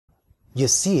You've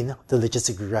seen the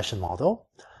logistic regression model.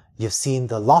 You've seen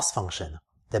the loss function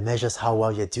that measures how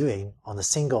well you're doing on a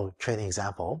single training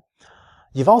example.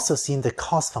 You've also seen the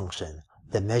cost function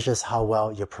that measures how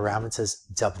well your parameters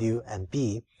W and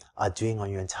B are doing on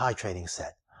your entire training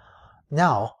set.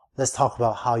 Now, let's talk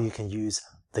about how you can use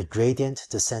the gradient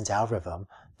descent algorithm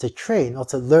to train or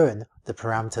to learn the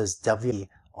parameters W and B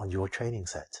on your training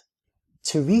set.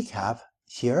 To recap,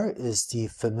 here is the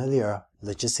familiar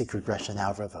logistic regression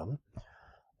algorithm,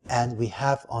 and we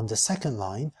have on the second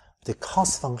line the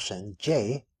cost function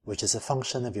J, which is a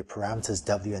function of your parameters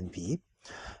W and B,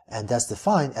 and that's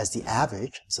defined as the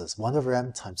average, so it's 1 over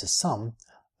m times the sum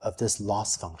of this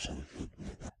loss function.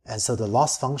 And so the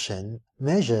loss function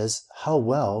measures how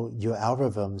well your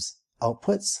algorithm's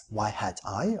outputs, y hat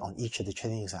I, on each of the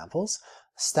training examples,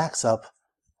 stacks up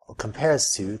or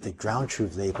compares to the ground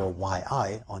truth label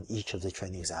yi on each of the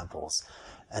training examples.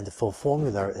 And the full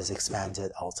formula is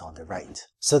expanded out on the right.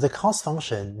 So the cost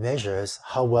function measures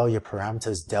how well your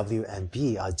parameters W and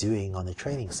B are doing on the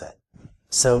training set.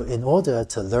 So in order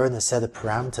to learn a set of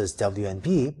parameters W and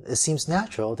B, it seems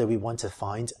natural that we want to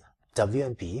find W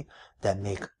and B that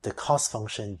make the cost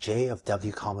function J of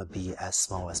W comma B as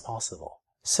small as possible.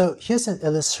 So here's an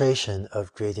illustration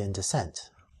of gradient descent.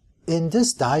 In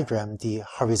this diagram, the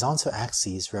horizontal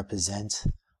axes represent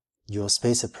your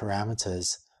space of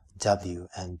parameters W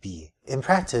and B. In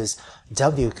practice,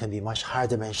 W can be much higher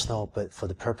dimensional, but for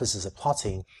the purposes of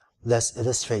plotting, let's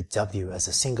illustrate W as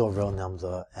a single real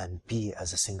number and B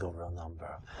as a single real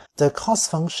number. The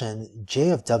cost function J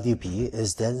of WB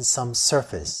is then some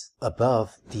surface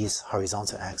above these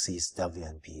horizontal axes W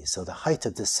and B. So the height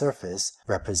of this surface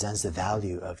represents the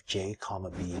value of J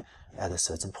comma B at a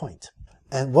certain point.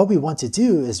 And what we want to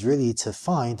do is really to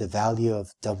find the value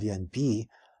of W and B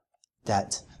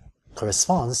that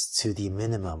corresponds to the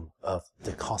minimum of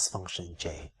the cost function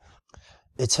J.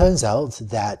 It turns out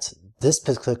that this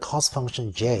particular cost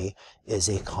function J is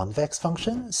a convex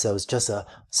function, so it's just a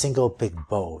single big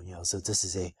bow, so this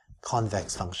is a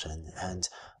convex function, and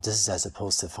this is as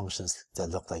opposed to functions that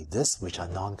look like this, which are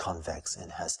non-convex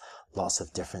and has lots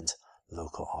of different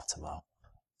local optima.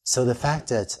 So the fact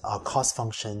that our cost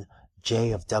function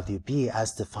J of WB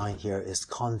as defined here is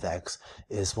convex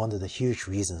is one of the huge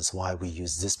reasons why we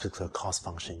use this particular cost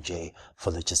function J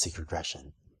for logistic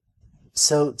regression.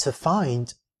 So to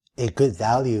find a good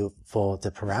value for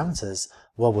the parameters,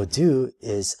 what we'll do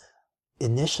is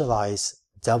initialize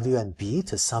W and B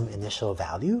to some initial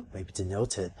value, maybe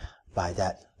denoted by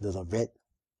that little red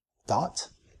dot.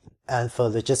 And for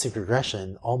logistic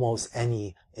regression, almost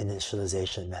any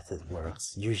initialization method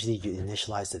works. Usually you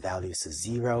initialize the values to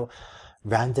 0.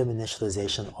 Random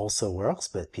initialization also works,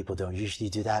 but people don't usually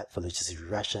do that for logistic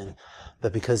regression.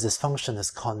 But because this function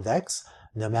is convex,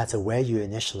 no matter where you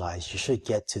initialize, you should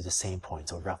get to the same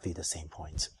point, or roughly the same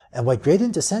point. And what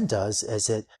gradient descent does is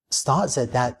it starts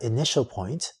at that initial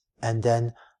point and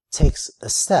then takes a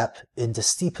step in the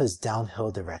steepest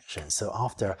downhill direction. So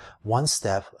after one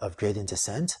step of gradient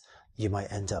descent, you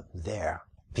might end up there,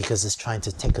 because it's trying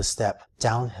to take a step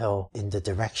downhill in the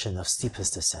direction of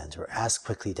steepest descent, or as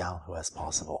quickly downhill as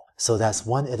possible. So that's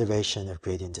one iteration of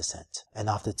gradient descent. And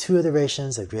after 2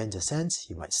 iterations of gradient descent,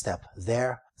 you might step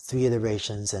there, 3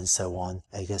 iterations, and so on.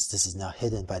 I guess this is now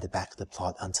hidden by the back of the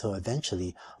plot until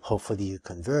eventually, hopefully, you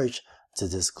converge to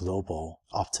this global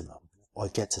optimum, or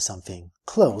get to something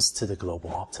close to the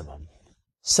global optimum.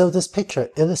 So this picture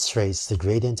illustrates the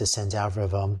gradient descent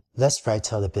algorithm. Let's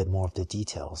write out a bit more of the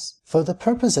details. For the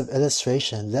purpose of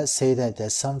illustration, let's say that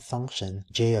there's some function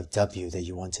J of W that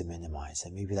you want to minimize,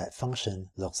 and maybe that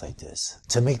function looks like this.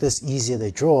 To make this easier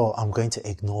to draw, I'm going to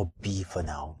ignore B for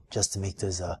now, just to make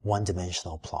this a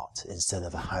one-dimensional plot instead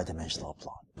of a higher-dimensional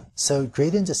plot. So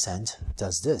gradient descent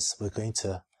does this. We're going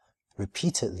to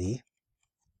repeatedly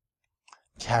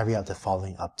carry out the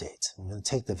following update. I'm going to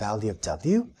take the value of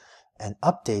W and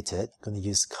update it. I'm going to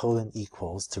use colon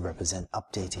equals to represent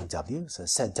updating W. So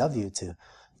set W to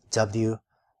W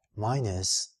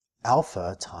minus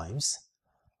alpha times,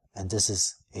 and this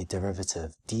is a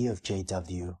derivative, d of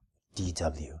JW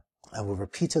dW. And we'll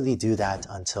repeatedly do that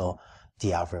until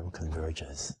the algorithm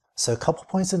converges. So a couple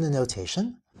points in the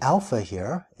notation. Alpha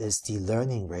here is the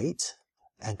learning rate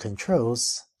and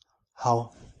controls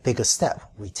how big a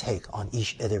step we take on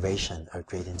each iteration of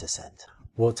gradient descent.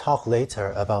 We'll talk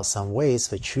later about some ways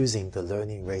for choosing the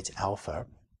learning rate alpha.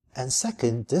 And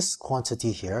second, this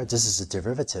quantity here, this is a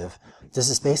derivative. This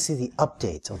is basically the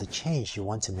update or the change you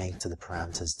want to make to the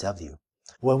parameters W.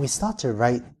 When we start to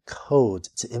write code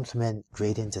to implement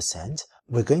gradient descent,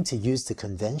 we're going to use the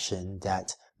convention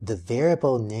that the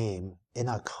variable name in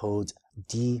our code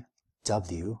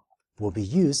dW will be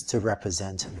used to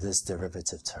represent this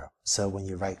derivative term. So when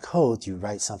you write code, you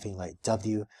write something like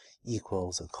w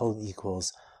equals, or colon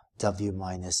equals, w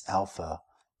minus alpha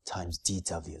times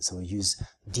dw. So we use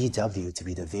dw to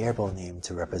be the variable name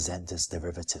to represent this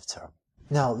derivative term.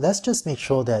 Now let's just make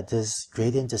sure that this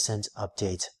gradient descent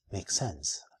update makes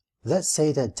sense. Let's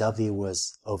say that w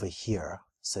was over here,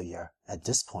 so you're at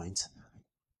this point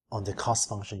on the cost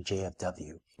function j of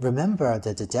w. Remember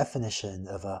that the definition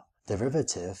of a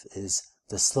derivative is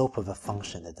the slope of a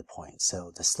function at the point.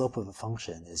 So the slope of a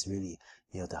function is really,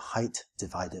 the height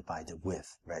divided by the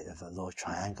width, right, of a little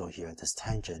triangle here, this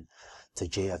tangent to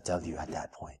j of w at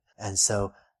that point. And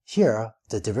so here,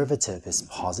 the derivative is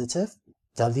positive.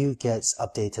 W gets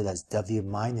updated as w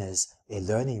minus a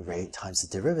learning rate times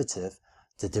the derivative.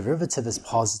 The derivative is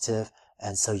positive,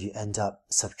 and so you end up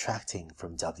subtracting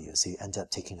from w. So you end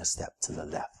up taking a step to the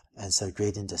left. And so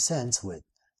gradient descent would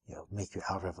make your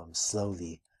algorithm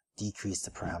slowly decrease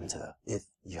the parameter if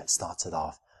you had started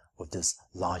off with this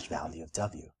large value of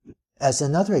w. As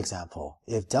another example,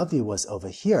 if w was over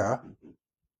here,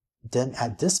 then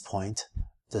at this point,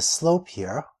 the slope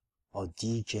here, or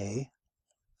dj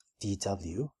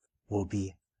dw, will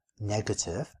be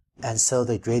negative. And so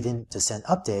the gradient descent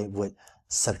update would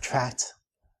subtract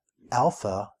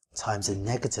alpha times a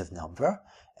negative number,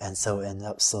 and so end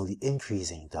up slowly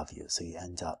increasing w. So you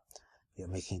end up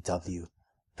making w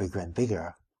bigger and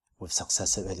bigger with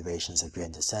successive iterations of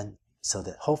gradient descent, so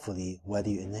that hopefully, whether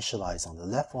you initialize on the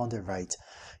left or on the right,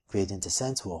 gradient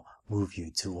descent will move you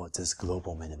towards this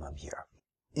global minimum here.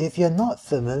 If you're not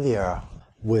familiar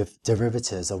with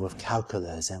derivatives or with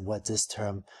calculus and what this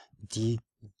term dj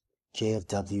of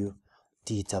w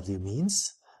dw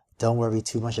means, don't worry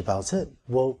too much about it.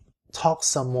 We'll talk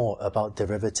some more about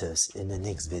derivatives in the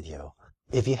next video.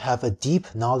 If you have a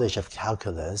deep knowledge of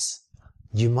calculus,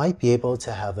 you might be able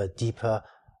to have a deeper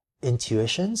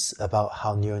intuitions about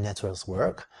how neural networks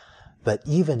work. But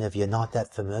even if you're not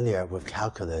that familiar with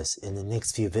calculus, in the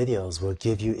next few videos we'll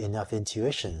give you enough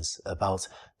intuitions about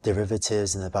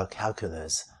derivatives and about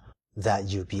calculus that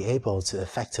you'll be able to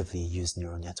effectively use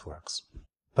neural networks.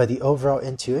 But the overall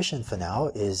intuition for now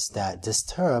is that this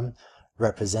term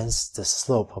represents the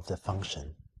slope of the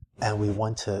function. And we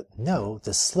want to know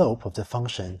the slope of the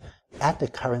function at the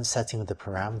current setting of the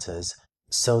parameters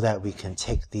so that we can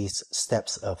take these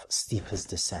steps of steepest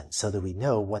descent, so that we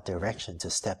know what direction to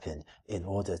step in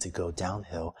order to go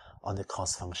downhill on the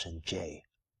cost function j.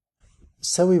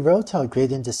 So we wrote our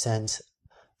gradient descent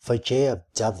for j of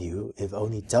w if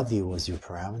only w was your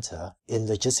parameter. In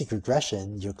logistic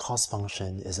regression, your cost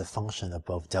function is a function of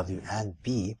both w and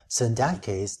b. So in that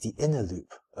case, the inner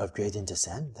loop of gradient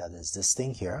descent, that is this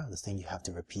thing here, the thing you have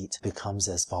to repeat, becomes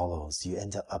as follows. You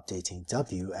end up updating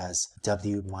w as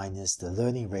w minus the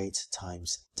learning rate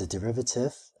times the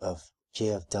derivative of j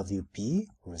of wb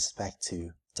with respect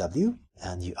to w,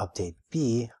 and you update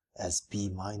b as b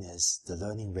minus the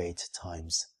learning rate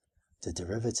times the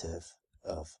derivative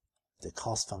of the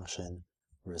cost function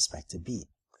with respect to b.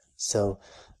 So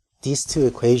these two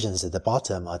equations at the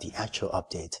bottom are the actual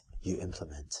update you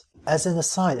implement. As an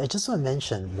aside, I just want to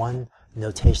mention one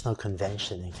notational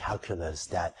convention in calculus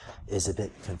that is a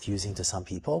bit confusing to some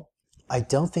people. I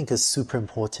don't think it's super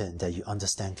important that you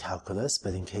understand calculus,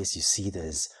 but in case you see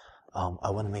this,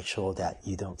 I want to make sure that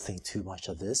you don't think too much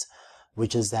of this,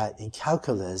 which is that in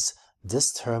calculus,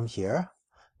 this term here,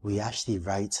 we actually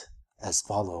write as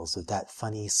follows with that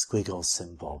funny squiggle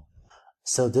symbol.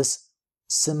 So this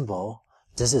symbol,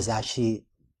 this is actually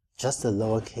just a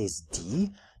lowercase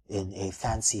d in a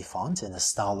fancy font, in a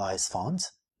stylized font.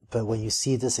 But when you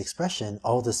see this expression,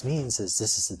 all this means is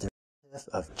this is the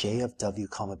derivative of j of w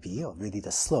comma b, or really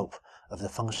the slope of the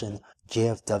function j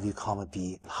of w comma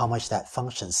b, how much that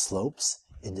function slopes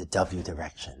in the w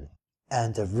direction.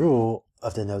 And the rule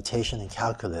of the notation in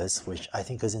calculus, which I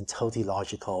think isn't totally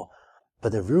logical,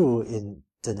 but the rule in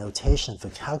the notation for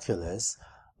calculus,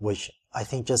 which I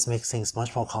think just makes things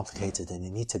much more complicated than they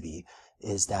need to be,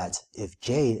 is that if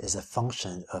j is a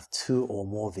function of two or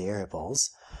more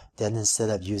variables, then instead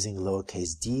of using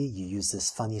lowercase d, you use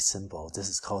this funny symbol. This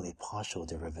is called a partial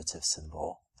derivative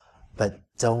symbol. But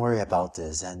don't worry about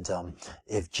this. And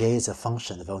if j is a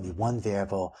function of only one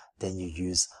variable, then you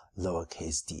use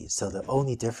lowercase d. So the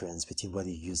only difference between whether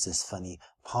you use this funny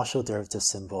partial derivative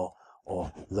symbol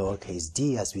or lowercase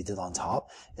d as we did on top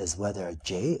is whether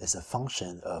j is a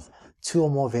function of two or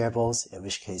more variables, in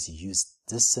which case you use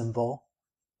this symbol,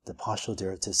 the partial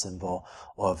derivative symbol,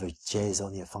 or if j is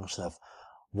only a function of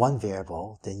one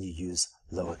variable, then you use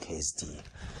lowercase d.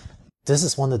 This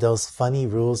is one of those funny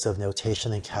rules of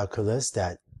notation in calculus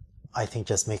that I think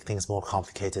just make things more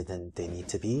complicated than they need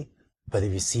to be. But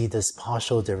if you see this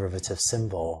partial derivative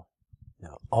symbol,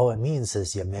 all it means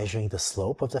is you're measuring the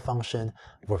slope of the function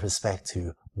with respect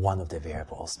to one of the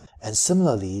variables. And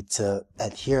similarly, to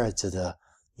adhere to the,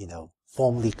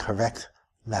 formally correct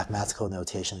mathematical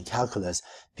notation in calculus,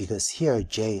 because here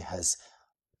J has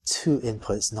two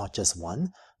inputs, not just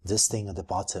one, this thing at the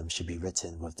bottom should be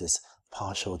written with this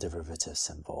partial derivative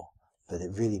symbol. But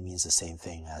it really means the same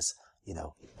thing as,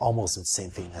 almost the same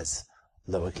thing as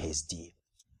lowercase d.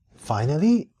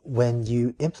 Finally, when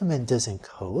you implement this in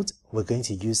code, we're going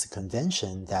to use the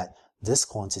convention that this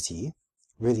quantity,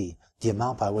 really the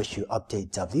amount by which you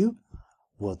update w,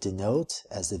 will denote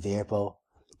as the variable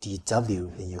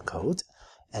dw in your code.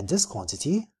 And this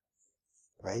quantity,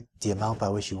 right, the amount by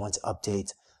which you want to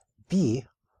update b,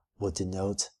 will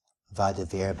denote via the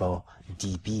variable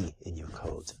db in your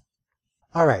code.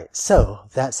 Alright, so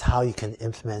that's how you can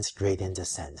implement gradient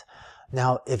descent.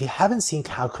 Now, if you haven't seen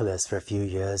calculus for a few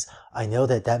years, I know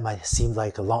that might seem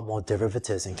like a lot more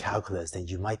derivatives in calculus than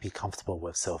you might be comfortable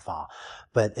with so far.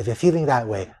 But if you're feeling that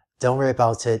way, don't worry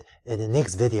about it. In the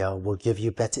next video, we'll give you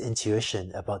better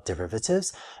intuition about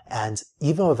derivatives. And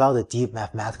even without a deep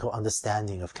mathematical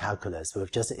understanding of calculus,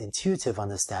 with just an intuitive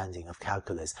understanding of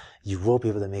calculus, you will be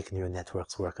able to make neural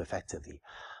networks work effectively.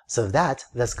 So with that,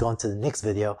 let's go on to the next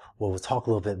video where we'll talk a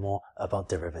little bit more about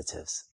derivatives.